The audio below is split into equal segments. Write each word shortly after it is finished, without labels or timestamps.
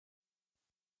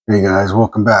Hey guys,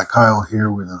 welcome back. Kyle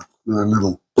here with another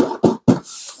little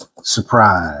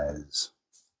surprise.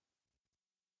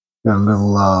 Got a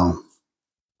little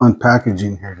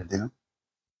unpackaging here to do.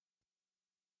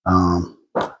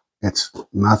 It's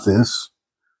not this.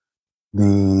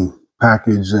 The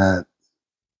package that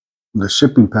the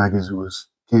shipping package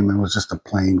came in was just a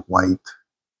plain white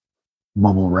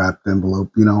bubble wrapped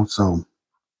envelope, so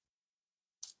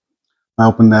I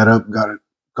opened that up, got it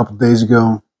a couple days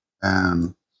ago,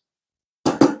 and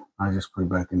I just put it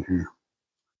back in here.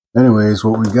 Anyways,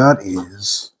 what we got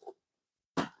is,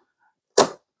 I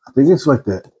think it's like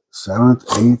the 7th,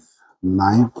 8th,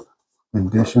 9th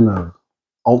edition of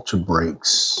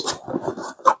Ultrabreaks.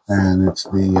 And it's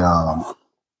the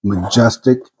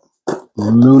Majestic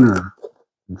Lunar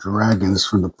dragons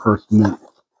from the Perth Mint.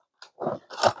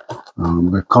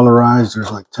 They're colorized. There's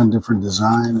like 10 different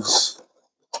designs.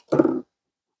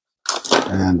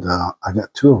 And I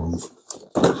got 2 of them.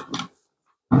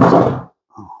 Oh,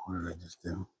 what did I just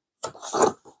do?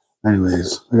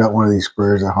 Anyways, I got one of these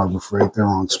sprayers at Harbor Freight. They're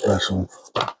on special.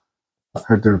 I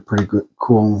heard they're pretty good,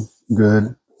 cool,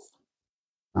 good.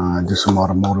 I do some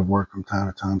automotive work from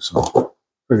time to time, so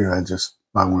figured I'd just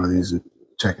buy one of these and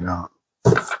check it out.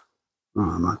 Oh,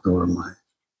 I knocked over my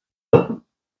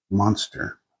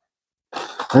monster.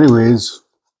 Anyways,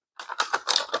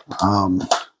 I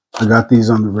got these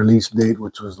on the release date,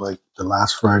 which was like the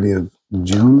last Friday of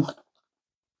June.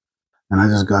 And I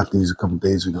just got these a couple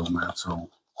days ago, man. So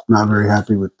not very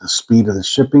happy with the speed of the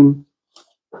shipping.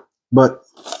 But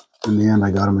in the end,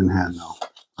 I got them in hand now.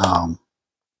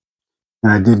 And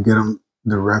I did get them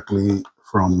directly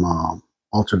from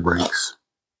Ultrabreaks.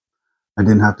 I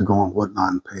didn't have to go on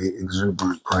Whatnot and pay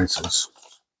exuberant prices.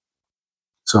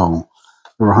 So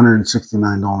they were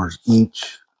 $169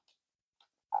 each.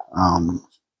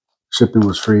 Shipping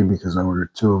was free because I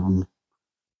ordered 2 of them.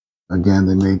 Again,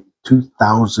 they made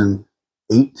 2,008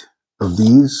 of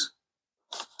these.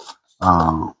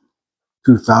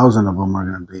 2,000 of them are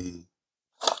going to be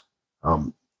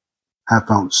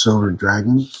half-ounce silver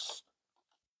dragons,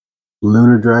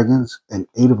 lunar dragons, and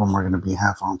 8 of them are going to be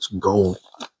half-ounce gold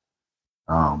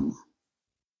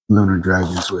lunar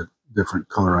dragons with different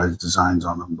colorized designs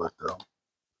on them. But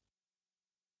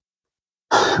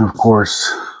of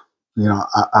course,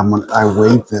 I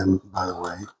weighed them, by the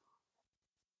way,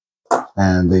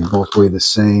 and they both weigh the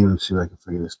same. Let's see if I can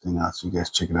figure this thing out so you guys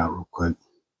check it out real quick.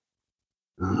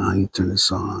 You turn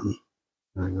this on.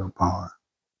 There we go, power.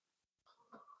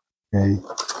 Okay.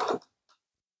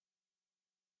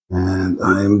 And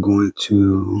I am going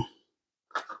to,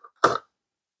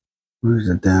 where's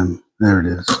the damn, there it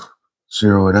is.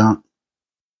 Zero it out.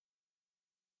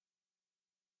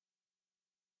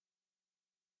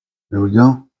 There we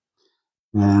go.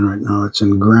 And right now it's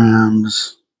in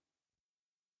grams.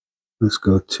 Let's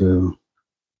go to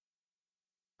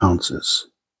ounces.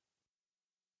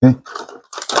 Okay.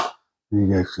 You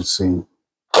guys can see.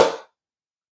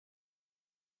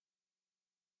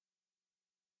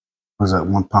 Was that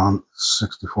 1 pound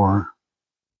 64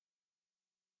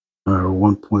 or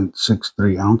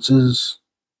 1.63 ounces?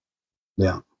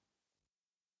 Yeah.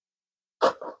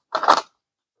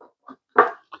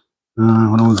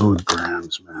 Why don't we go with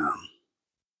grams, man?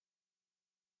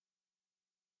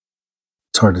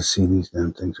 It's hard to see these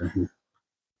damn things right here.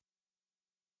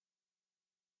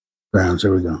 Grams,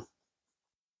 there we go.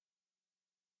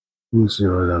 Let me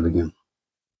zero it out again.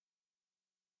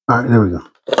 All right, there we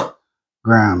go.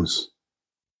 Grams.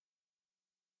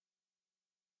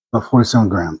 About 47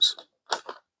 grams.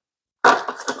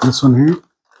 This one here,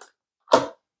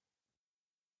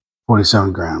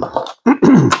 47 grams.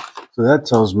 So that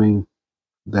tells me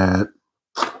that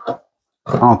I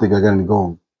don't think I got any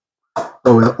gold.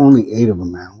 But with only 8 of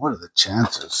them, man, what are the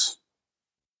chances?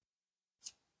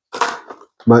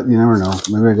 But you never know.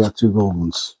 Maybe I got 2 gold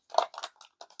ones.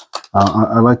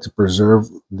 I like to preserve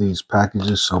these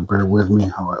packages, so bear with me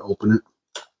how I open it.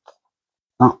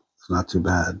 Oh, it's not too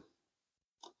bad.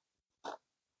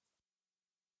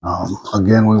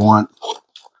 Again, we want,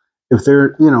 if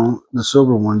they're, the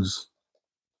silver ones,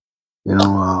 you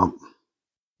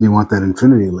want that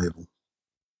infinity label,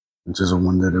 which is the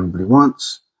one that everybody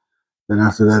wants. Then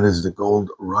after that is the gold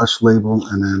rush label,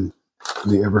 and then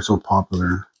the ever so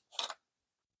popular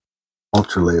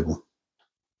ultra label.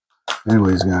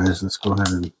 Anyways, guys, let's go ahead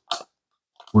and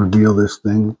reveal this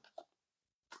thing.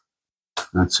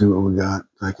 Let's see what we got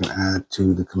I can add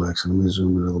to the collection. Let me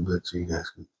zoom in a little bit so you guys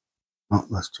can. Oh,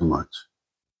 that's too much.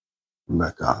 I'm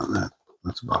back out on that.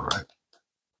 That's about right.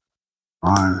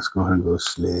 All right, let's go ahead and go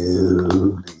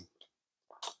slowly.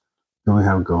 Then we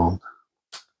have gold.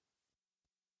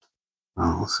 I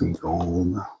don't see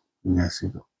gold. You guys see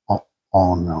gold.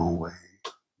 Oh, no way.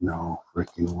 No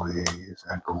freaking way. Is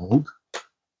that gold?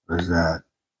 Or is that?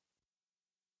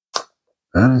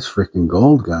 That is freaking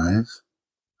gold, guys.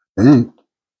 I think.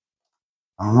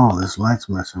 I don't know. This light's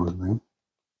messing with me.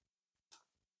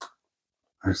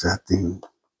 Or is that thing?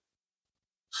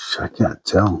 I can't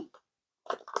tell.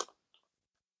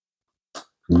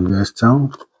 Can you guys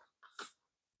tell?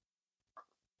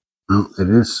 No, it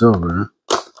is silver.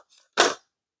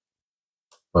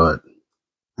 But,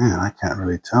 man, I can't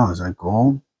really tell. Is that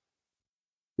gold?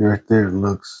 Right there it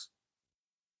looks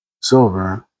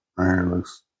silver. Right here it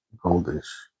looks goldish.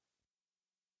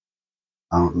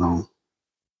 I don't know.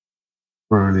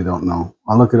 I really don't know.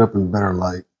 I'll look it up in better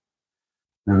light.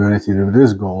 If anything, if it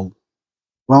is gold,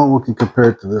 well, we can compare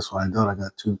it to this one. I thought I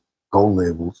got two gold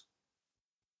labels.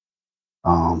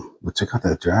 But check out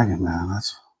that dragon, man.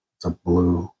 That's a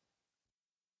blue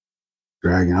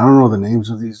dragon. I don't know the names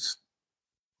of these.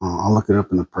 I'll look it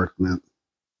up in the perk mint.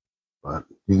 But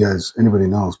you guys, anybody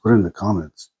knows, put it in the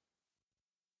comments.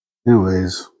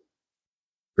 Anyways,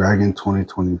 Dragon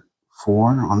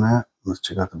 2024 on that. Let's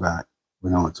check out the back. We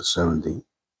know it's a 70.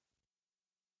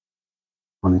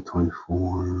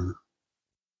 2024.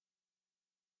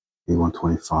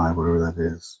 E125, whatever that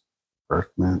is.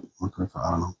 Perk mint, 125, I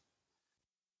don't know.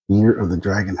 Year of the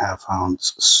Dragon Half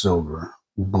Ounce Silver.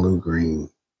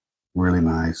 Blue-green. Really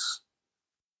nice.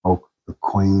 Oh, the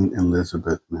Queen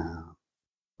Elizabeth, man.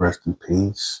 Rest in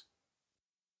peace.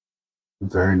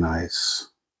 Very nice.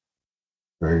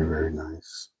 Very, very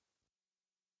nice.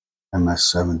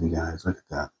 MS70, guys. Look at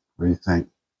that. What do you think?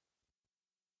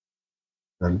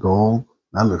 That gold?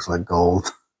 That looks like gold.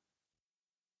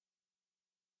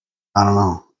 I don't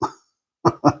know.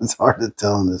 It's hard to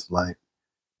tell in this light.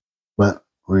 But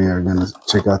we are going to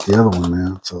check out the other one,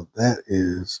 man. So that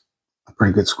is a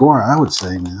pretty good score, I would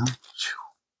say, man.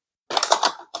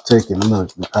 Taking a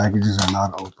look. The packages are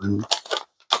not open.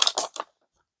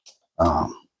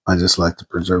 I just like to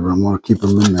preserve them. I'm going to keep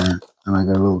them in there. And I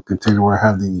got a little container where I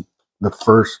have the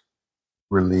first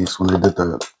release when they did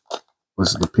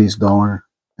the Peace Dollar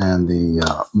and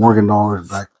the Morgan Dollars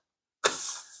back.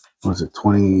 Was it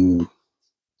 20?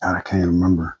 God, I can't even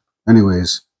remember.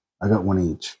 Anyways, I got one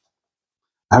each.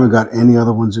 I haven't got any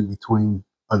other ones in between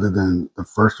other than the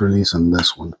first release and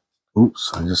this one.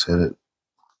 Oops, I just hit it.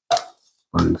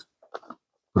 Put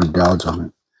a gouge on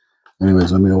it.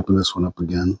 Anyways, let me open this one up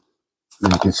again.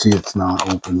 And you can see it's not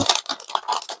open.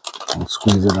 I'll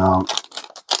squeeze it out.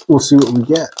 We'll see what we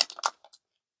get.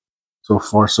 So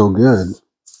far, so good.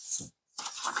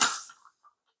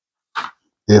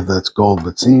 If that's gold.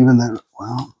 But see, even that,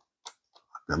 well,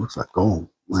 that looks like gold.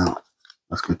 Well,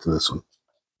 let's get to this one.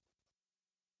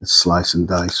 It's slice and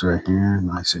dice right here.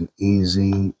 Nice and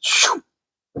easy.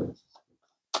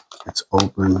 It's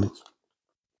open.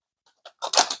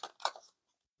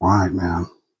 All right, man.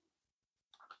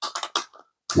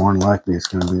 More than likely, it's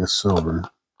going to be a silver.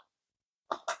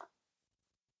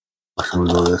 Or should we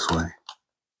go this way?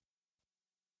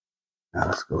 Now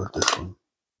let's go with this one.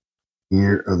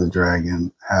 Year of the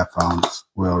Dragon, half ounce.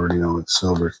 We already know it's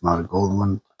silver. It's not a gold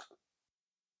one.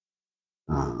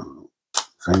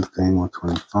 Same thing,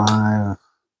 125.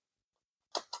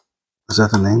 Is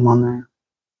that the name on there?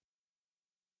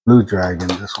 Blue Dragon.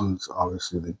 This one's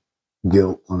obviously the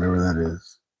gilt, whatever that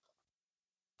is.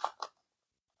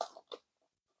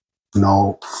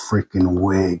 No freaking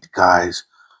way, guys.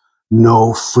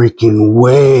 No freaking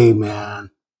way, man.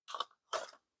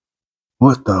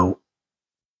 What the?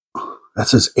 That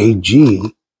says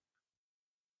AG.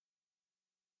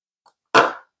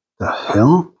 The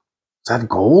hell? Is that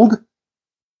gold?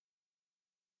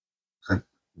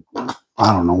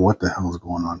 I don't know what the hell is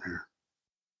going on here.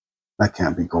 That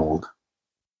can't be gold.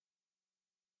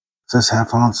 It says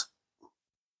half ounce.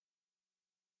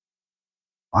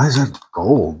 Why is that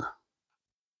gold?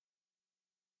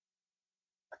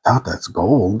 I doubt that's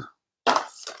gold.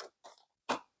 Fuck.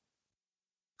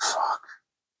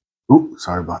 Oop,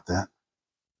 sorry about that.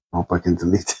 I hope I can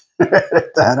delete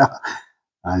that out.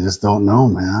 I just don't know,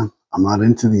 man. I'm not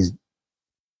into these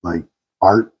like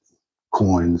art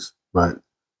coins, but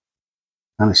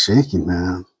kind of shaky,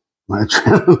 man. My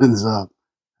adrenaline's up.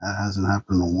 That hasn't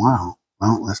happened in a while.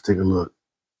 Well, let's take a look.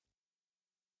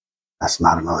 That's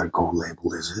not another gold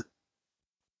label, is it?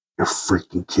 You're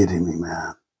freaking kidding me,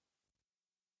 man.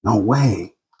 No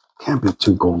way. Can't be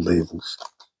two gold labels.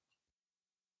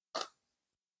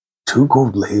 Two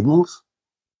gold labels?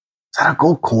 Is that a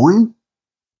gold coin?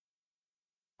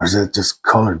 Or is that just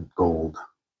colored gold?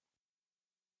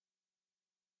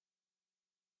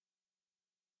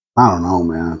 I don't know,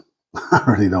 man. I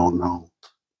really don't know.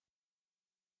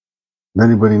 If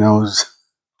anybody knows,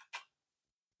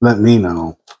 let me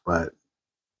know. But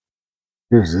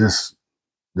here's this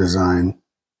design.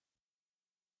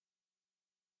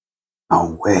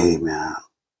 No way, man.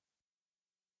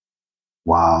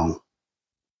 Wow.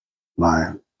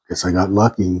 I guess I got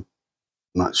lucky.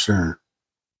 Not sure.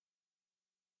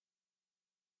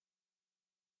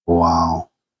 Wow.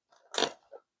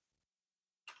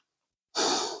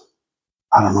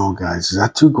 I don't know, guys. Is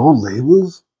that 2 gold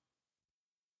labels? Is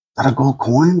that a gold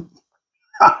coin?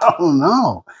 I don't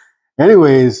know.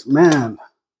 Anyways, man,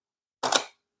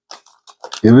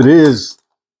 if it is,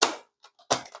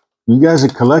 you guys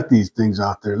that collect these things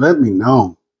out there, let me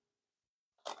know.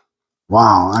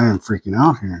 Wow, I am freaking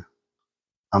out here.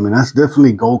 I mean, that's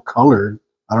definitely gold colored.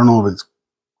 I don't know if it's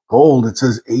gold. It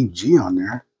says AG on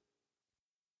there.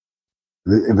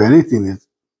 If anything, it's,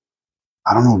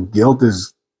 I don't know, gilt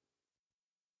is,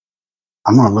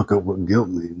 I'm going to look up what gilt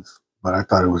means, but I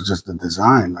thought it was just a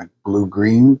design, like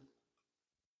blue-green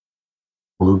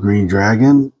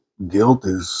dragon. Gilt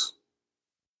is,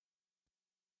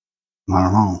 I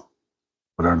don't know.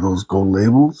 But are those gold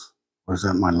labels? Or is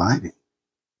that my lighting?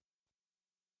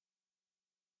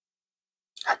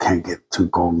 I can't get 2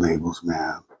 gold labels,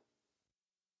 man.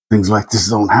 Things like this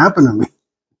don't happen to me.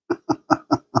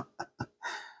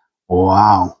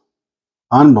 Wow.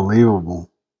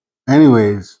 Unbelievable.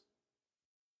 Anyways,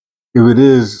 if it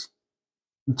is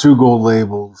 2 gold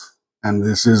labels and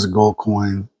this is a gold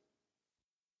coin,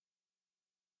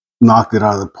 knocked it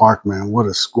out of the park, man. What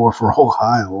a score for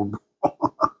Ohio.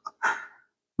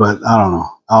 But I don't know.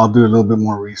 I'll do a little bit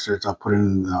more research. I'll put it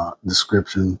in the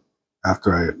description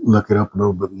after I look it up a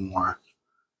little bit more.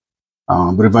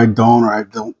 But if I don't, or I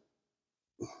don't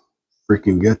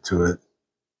freaking get to it,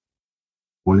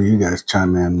 one of you guys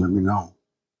chime in and let me know.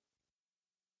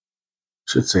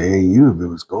 Should say AU if it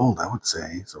was gold, I would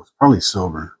say. So it's probably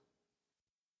silver.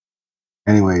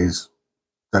 Anyways,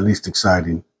 it's at least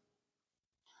exciting.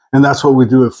 And that's what we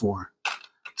do it for.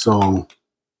 So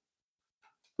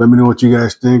let me know what you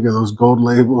guys think of those gold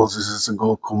labels. Is this a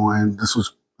gold coin? This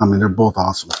was, I mean, they're both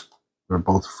awesome. They're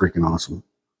both freaking awesome.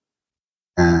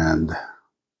 And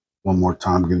one more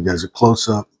time, give you guys a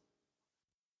close-up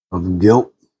of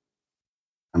gilt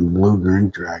and blue-green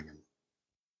dragon.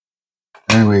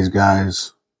 Anyways,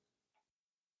 guys,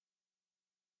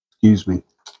 excuse me.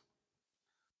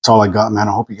 That's all I got, man.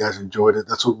 I hope you guys enjoyed it.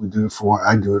 That's what we do it for.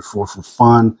 I do it for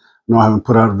fun. I know I haven't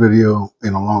put out a video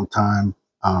in a long time.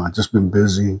 Just been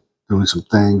busy doing some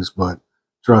things, but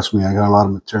trust me, I got a lot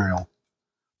of material.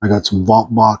 I got some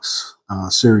Vault Box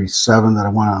Series 7 that I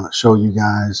want to show you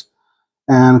guys,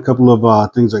 and a couple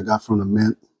of things I got from the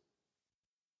Mint.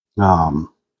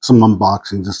 Some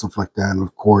unboxings and stuff like that, and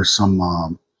of course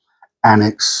some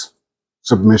annex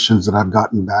submissions that I've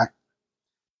gotten back.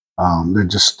 They're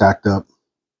just stacked up.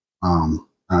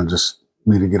 I just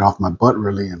need to get off my butt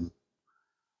really and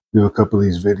do a couple of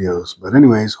these videos. But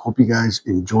anyways, hope you guys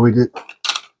enjoyed it.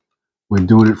 We're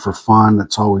doing it for fun.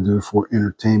 That's all we do it for,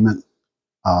 entertainment.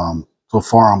 So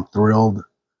far, I'm thrilled.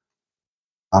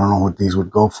 I don't know what these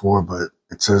would go for, but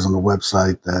it says on the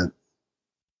website that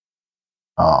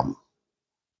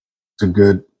it's a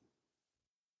good,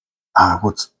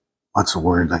 what's the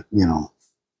word? Like, you know,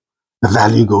 the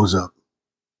value goes up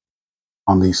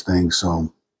on these things.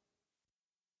 So,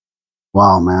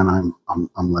 wow, man,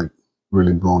 I'm like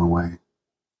really blown away.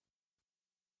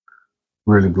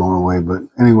 Really blown away. But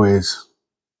anyways,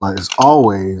 like as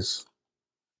always,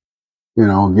 you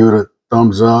know, give it a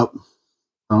thumbs up,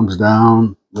 thumbs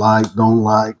down, like, don't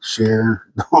like, share,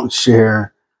 don't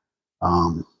share.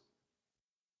 I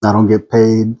don't get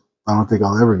paid. I don't think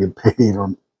I'll ever get paid,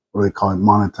 or what they call it,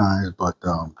 monetized. But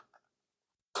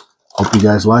hope you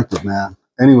guys liked it, man.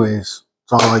 Anyways,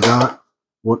 that's all I got.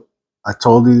 What I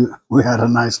told you, we had a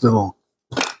nice little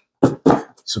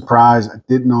surprise. I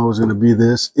didn't know it was going to be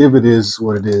this. If it is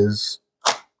what it is,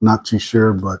 not too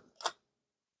sure, but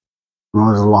you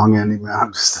know, it's a long ending, man.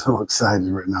 I'm just so excited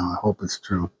right now. I hope it's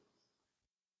true.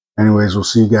 Anyways, we'll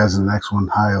see you guys in the next one.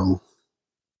 Hi,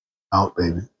 out,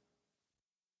 baby.